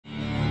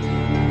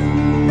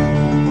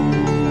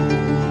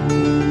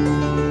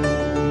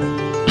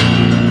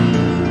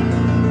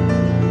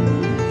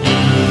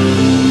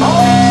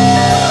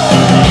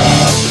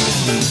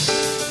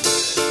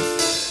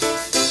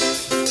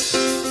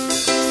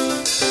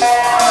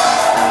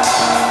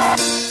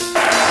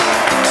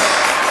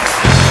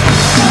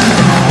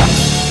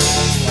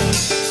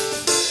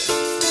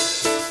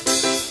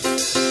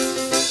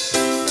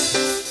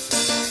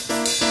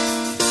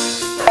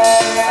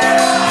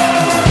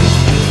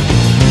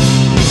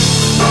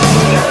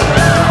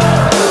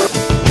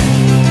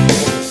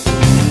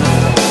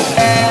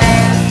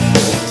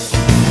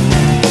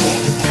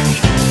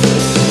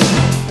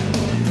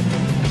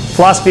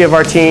philosophy of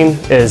our team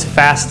is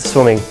fast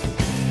swimming.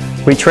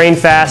 We train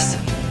fast,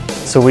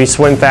 so we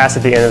swim fast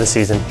at the end of the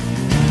season.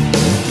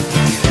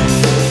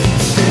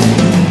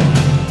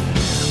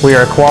 We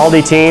are a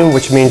quality team,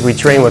 which means we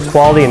train with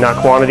quality and not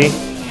quantity.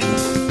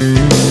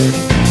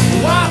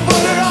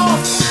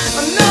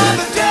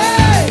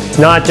 It's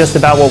not just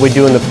about what we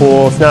do in the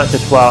pool. It's not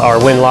just about our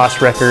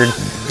win-loss record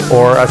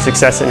or our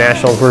success at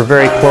nationals. We're a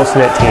very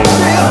close-knit team.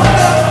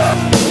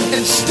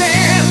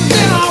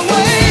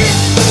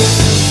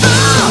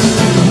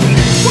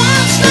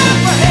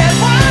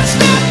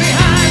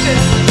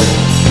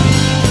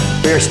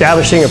 We are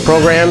establishing a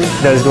program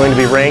that is going to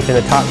be ranked in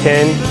the top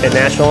 10 at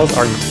nationals.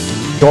 Our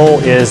goal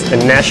is a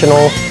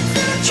national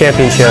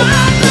championship.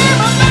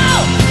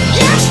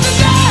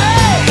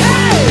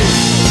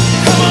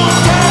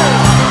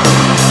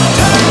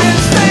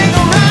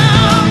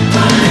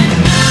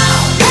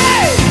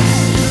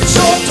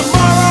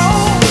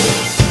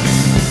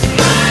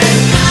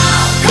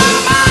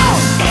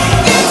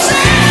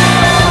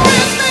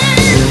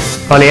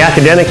 On the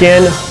academic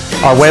end,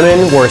 our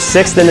women were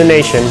 6th in the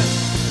nation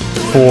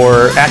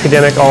for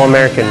academic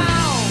All-American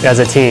as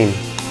a team.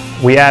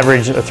 We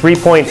averaged a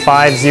 3.50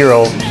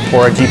 for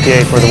our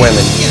GPA for the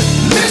women.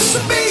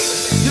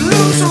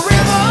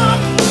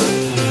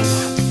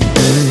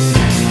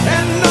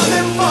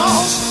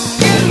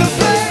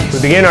 We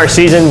begin our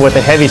season with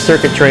a heavy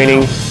circuit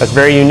training that's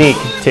very unique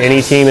to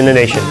any team in the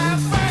nation.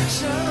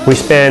 We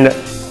spend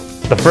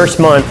the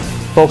first month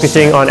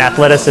focusing on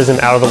athleticism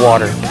out of the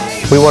water.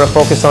 We want to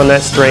focus on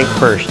that strength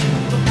first.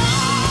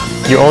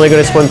 You're only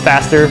going to swim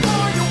faster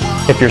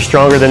if you're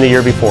stronger than the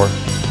year before.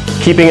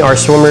 Keeping our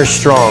swimmers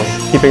strong,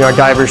 keeping our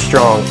divers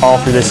strong all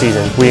through the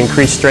season. We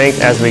increase strength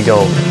as we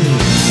go.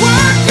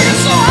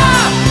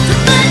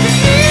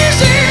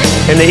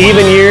 In the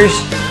even years,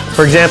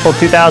 for example,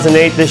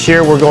 2008, this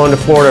year, we're going to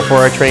Florida for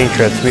our training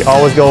trips. We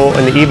always go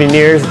in the even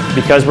years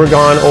because we're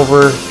gone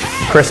over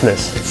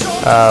Christmas.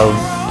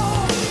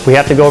 We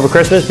have to go over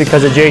Christmas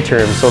because of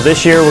J-term. So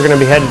this year we're going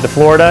to be headed to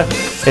Florida.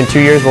 In 2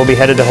 years we'll be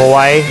headed to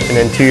Hawaii, and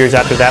then 2 years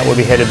after that we'll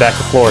be headed back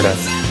to Florida.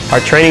 Our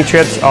training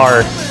trips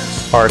are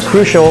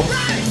crucial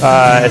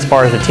as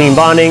far as the team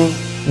bonding,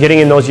 getting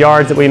in those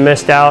yards that we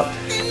missed out,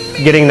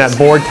 getting that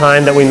board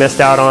time that we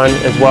missed out on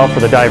as well for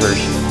the divers.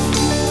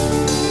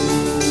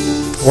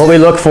 What we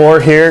look for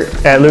here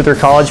at Luther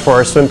College for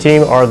our swim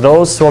team are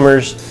those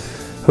swimmers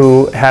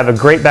who have a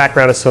great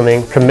background of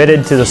swimming,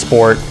 committed to the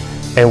sport,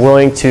 and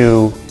willing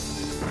to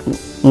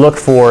look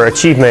for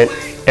achievement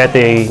at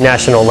the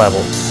national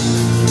level.